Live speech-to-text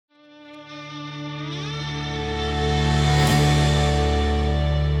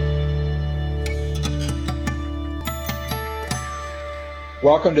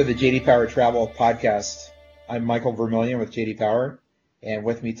Welcome to the JD Power Travel Podcast. I'm Michael Vermillion with JD Power, and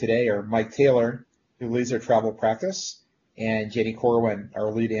with me today are Mike Taylor, who leads our travel practice, and Jenny Corwin, our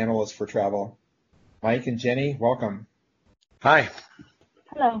lead analyst for travel. Mike and Jenny, welcome. Hi.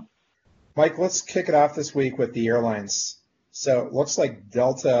 Hello. Mike, let's kick it off this week with the airlines. So it looks like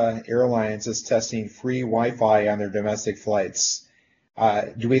Delta Airlines is testing free Wi-Fi on their domestic flights.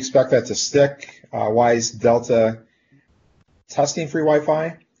 Do we expect that to stick? Why is Delta testing free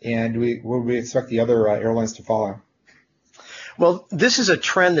Wi-Fi? And would we expect the other airlines to follow? Well, this is a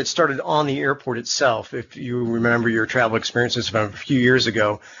trend that started on the airport itself. If you remember your travel experiences from a few years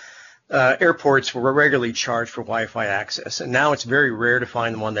ago, airports were regularly charged for Wi-Fi access, and now it's very rare to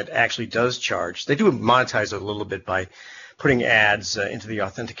find one that actually does charge. They do monetize it a little bit by putting ads into the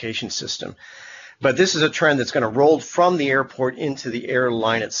authentication system. But this is a trend that's going to roll from the airport into the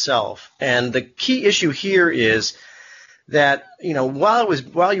airline itself. And the key issue here is that,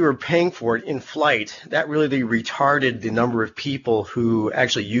 while you were paying for it in flight, that really retarded the number of people who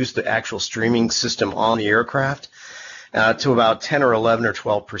actually used the actual streaming system on the aircraft to about 10 or 11 or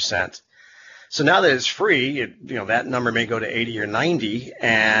 12%. So now that it's free, that number may go to 80 or 90,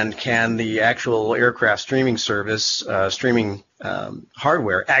 and can the actual aircraft streaming service,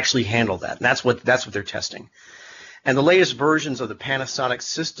 hardware actually handle that? And that's what they're testing. And the latest versions of the Panasonic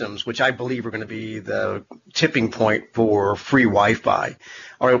systems, which I believe are going to be the tipping point for free Wi-Fi,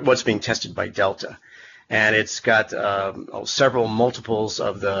 are what's being tested by Delta. And it's got several multiples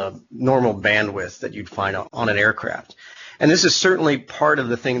of the normal bandwidth that you'd find on an aircraft. And this is certainly part of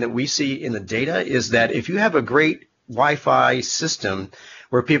the thing that we see in the data, is that if you have a great Wi-Fi system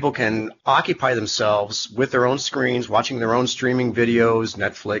where people can occupy themselves with their own screens, watching their own streaming videos,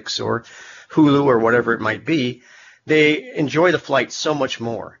 Netflix or Hulu or whatever it might be, they enjoy the flight so much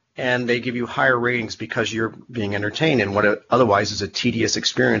more, and they give you higher ratings because you're being entertained in what otherwise is a tedious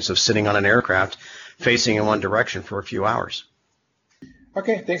experience of sitting on an aircraft facing in one direction for a few hours.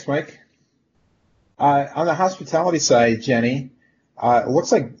 Okay, thanks, Mike. On the hospitality side, Jenny, it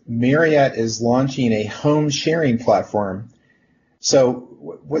looks like Marriott is launching a home sharing platform. So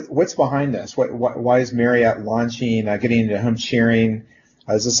what's behind this? Why is Marriott launching, getting into home sharing?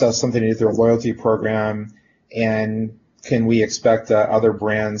 Does this have something to do with their loyalty program? And can we expect other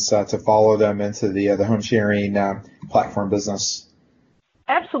brands to follow them into the home sharing platform business?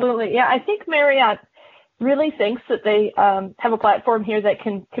 Absolutely. Yeah, I think Marriott really thinks that they have a platform here that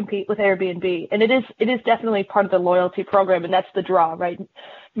can compete with Airbnb. And it is definitely part of the loyalty program, and that's the draw, right?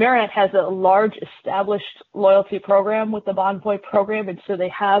 Marriott has a large established loyalty program with the Bonvoy program, and so they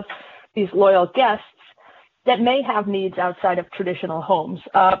have these loyal guests that may have needs outside of traditional homes,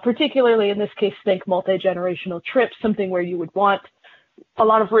 particularly in this case, think multi-generational trips, something where you would want a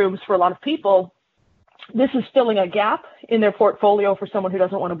lot of rooms for a lot of people. This is filling a gap in their portfolio for someone who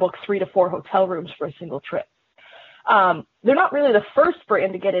doesn't want to book 3 to 4 hotel rooms for a single trip. They're not really the first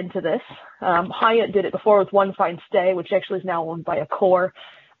brand to get into this. Hyatt did it before with One Fine Stay, which actually is now owned by Accor.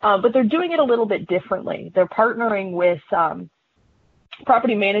 But they're doing it a little bit differently. They're partnering with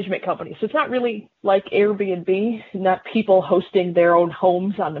property management companies. So it's not really like Airbnb, not people hosting their own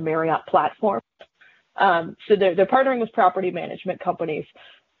homes on the Marriott platform. So they're partnering with property management companies.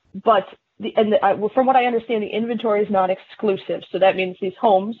 But from what I understand, the inventory is not exclusive. So that means these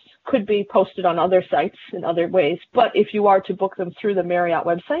homes could be posted on other sites in other ways. But if you are to book them through the Marriott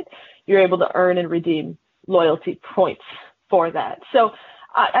website, you're able to earn and redeem loyalty points for that. So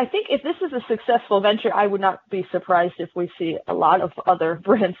I think if this is a successful venture, I would not be surprised if we see a lot of other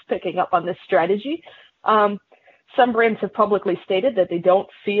brands picking up on this strategy. Some brands have publicly stated that they don't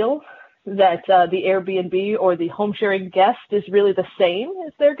feel that the Airbnb or the home sharing guest is really the same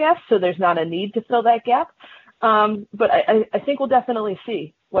as their guest, so there's not a need to fill that gap. But I think we'll definitely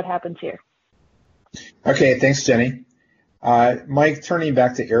see what happens here. Okay, thanks, Jenny. Mike, turning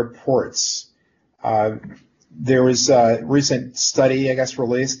back to airports, there was a recent study, I guess,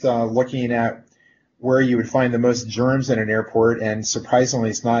 released looking at where you would find the most germs in an airport, and surprisingly,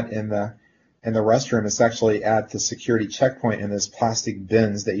 it's not in the restroom. It's actually at the security checkpoint in those plastic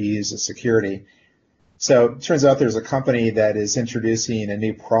bins that you use as security. So it turns out there's a company that is introducing a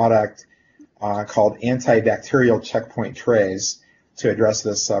new product called antibacterial checkpoint trays to address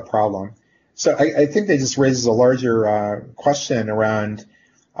this problem. So I think that just raises a larger question around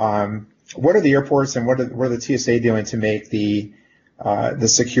what are the airports and what are the TSA doing to make the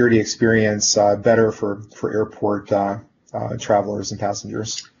security experience better for airport travelers and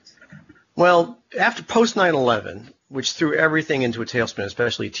passengers? Well, after post 9/11, which threw everything into a tailspin,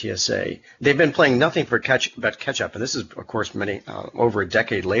 especially TSA, they've been playing nothing but catch up, and this is, of course, over a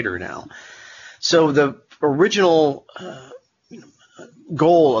decade later now. So the original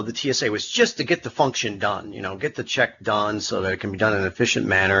goal of the TSA was just to get the function done, get the check done so that it can be done in an efficient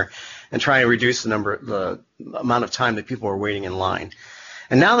manner and try and reduce the amount of time that people are waiting in line.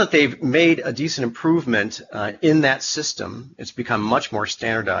 And now that they've made a decent improvement in that system, it's become much more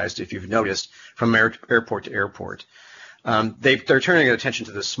standardized, if you've noticed, from airport to airport. They're turning their attention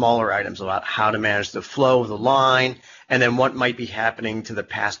to the smaller items about how to manage the flow of the line and then what might be happening to the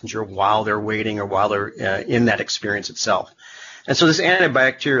passenger while they're waiting or while they're in that experience itself. And so this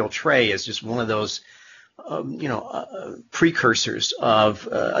antibacterial tray is just one of those precursors of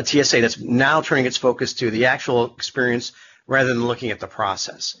a TSA that's now turning its focus to the actual experience rather than looking at the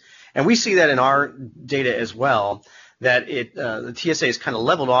process. And we see that in our data as well, that the TSA is kind of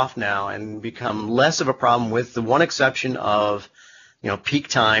leveled off now and become less of a problem, with the one exception of peak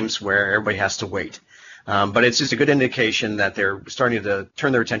times where everybody has to wait. But it's just a good indication that they're starting to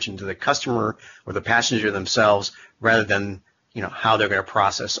turn their attention to the customer or the passenger themselves rather than how they're going to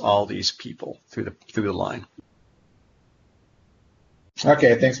process all these people through the line.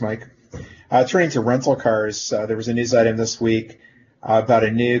 Okay, thanks, Mike. Turning to rental cars, there was a news item this week about a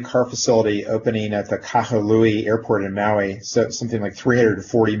new car facility opening at the Kahului Airport in Maui, so something like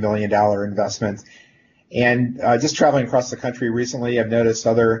 $340 million investment. And just traveling across the country recently, I've noticed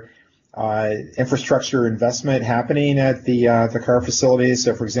other infrastructure investment happening at the car facilities.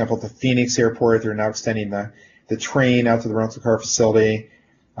 So, for example, at the Phoenix Airport, they're now extending the train out to the rental car facility.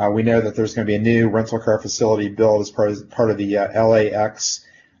 We know that there's going to be a new rental car facility built as part of the LAX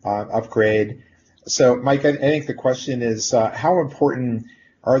upgrade. So, Mike, I think the question is, how important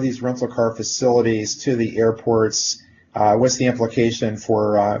are these rental car facilities to the airports? What's the implication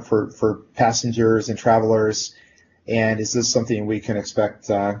for passengers and travelers? And is this something we can expect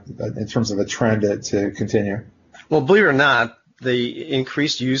in terms of a trend to continue? Well, believe it or not, the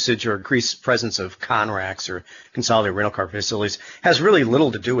increased usage or increased presence of ConRacks or consolidated rental car facilities has really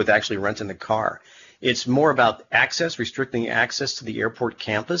little to do with actually renting the car. It's more about access, restricting access to the airport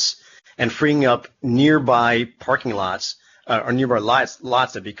campus, and freeing up nearby parking lots or nearby lots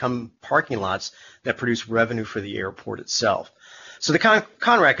that become parking lots that produce revenue for the airport itself. So the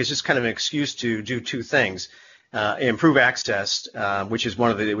ConRack is just kind of an excuse to do two things: improve access, which is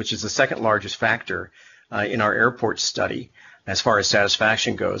the second largest factor in our airport study as far as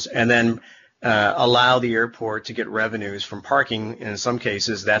satisfaction goes, and then allow the airport to get revenues from parking. And in some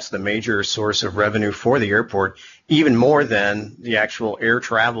cases, that's the major source of revenue for the airport, even more than the actual air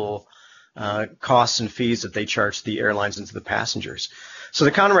travel costs and fees that they charge the airlines and to the passengers. So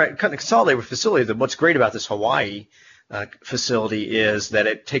the consolidated facility, what's great about this Hawaii facility is that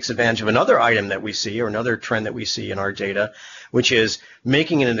it takes advantage of another item that we see, or another trend that we see in our data, which is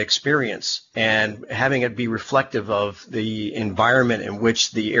making it an experience and having it be reflective of the environment in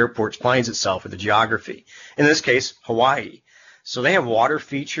which the airport finds itself, or the geography. In this case, Hawaii. So they have water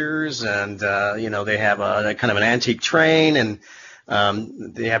features, and they have a kind of an antique train, and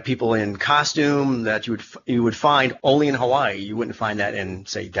they have people in costume that you would find only in Hawaii. You wouldn't find that in,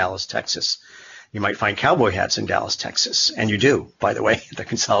 say, Dallas, Texas. You might find cowboy hats in Dallas, Texas, and you do, by the way, at the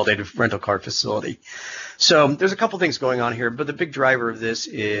consolidated rental car facility. So there's a couple things going on here, but the big driver of this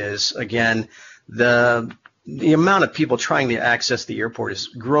is, again, the amount of people trying to access the airport has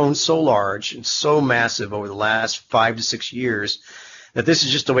grown so large and so massive over the last 5 to 6 years that this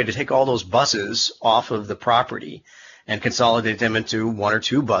is just a way to take all those buses off of the property and consolidate them into one or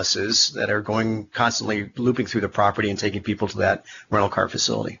two buses that are going constantly looping through the property and taking people to that rental car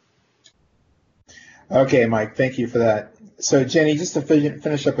facility. Okay, Mike, thank you for that. So, Jenny, just to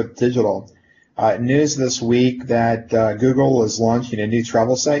finish up with digital, news this week that Google is launching a new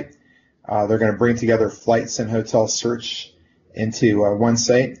travel site. They're going to bring together flights and hotel search into one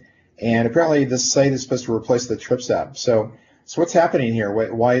site. And apparently this site is supposed to replace the Trips app. So what's happening here?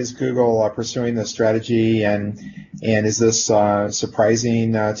 Why is Google pursuing this strategy? And is this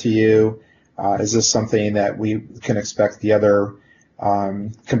surprising to you? Is this something that we can expect the other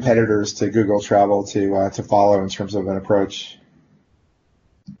competitors to Google Travel to follow in terms of an approach?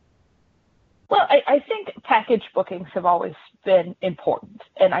 Well, I think package bookings have always been important.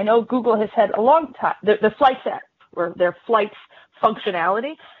 And I know Google has had a long time, the Flights app, or their flights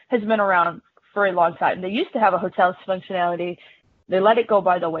functionality, has been around for a long time. They used to have a hotels functionality. They let it go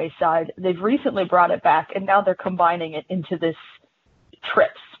by the wayside. They've recently brought it back, and now they're combining it into this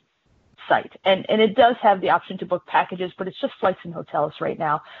Trips site. And it does have the option to book packages, but it's just flights and hotels right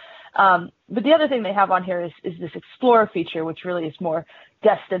now. But the other thing they have on here is this Explorer feature, which really is more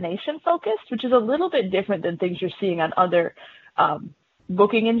destination focused, which is a little bit different than things you're seeing on other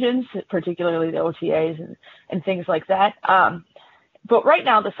booking engines, particularly the OTAs and things like that. But right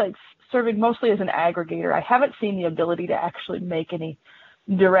now the site's serving mostly as an aggregator. I haven't seen the ability to actually make any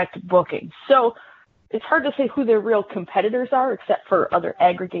direct bookings. So it's hard to say who their real competitors are, except for other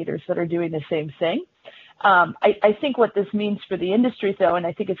aggregators that are doing the same thing. I think what this means for the industry, though, and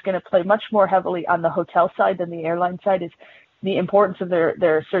I think it's going to play much more heavily on the hotel side than the airline side, is the importance of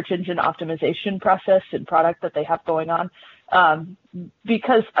their search engine optimization process and product that they have going on.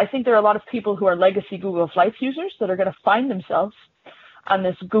 Because I think there are a lot of people who are legacy Google Flights users that are going to find themselves on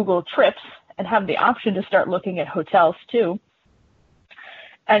this Google Trips and have the option to start looking at hotels too.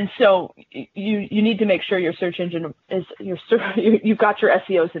 And so you need to make sure your search engine is you've got your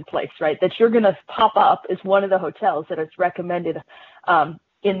SEOs in place, right? That you're going to pop up as one of the hotels that is recommended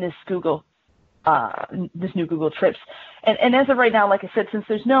in this new Google Trips. And as of right now, like I said, since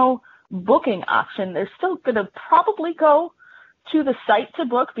there's no booking option, they're still going to probably go to the site to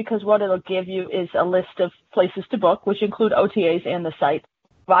book, because what it'll give you is a list of places to book, which include OTAs and the site,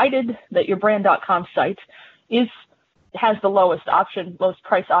 provided that your brand.com site has the lowest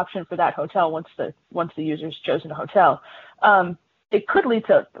price option for that hotel once the user's chosen a hotel. It could lead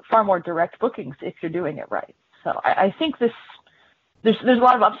to far more direct bookings if you're doing it right. So I think there's a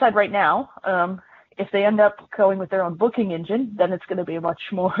lot of upside right now. If they end up going with their own booking engine, then it's going to be a much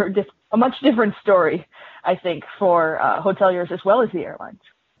different story, I think, for hoteliers as well as the airlines.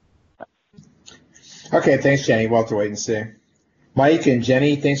 Okay, thanks, Jenny. We'll have to wait and see. Mike and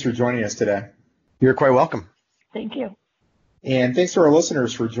Jenny, thanks for joining us today. You're quite welcome. Thank you. And thanks to our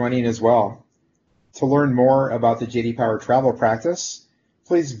listeners for joining as well. To learn more about the JD Power travel practice,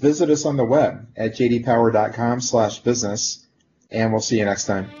 please visit us on the web at jdpower.com/business, and we'll see you next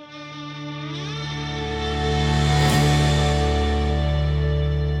time.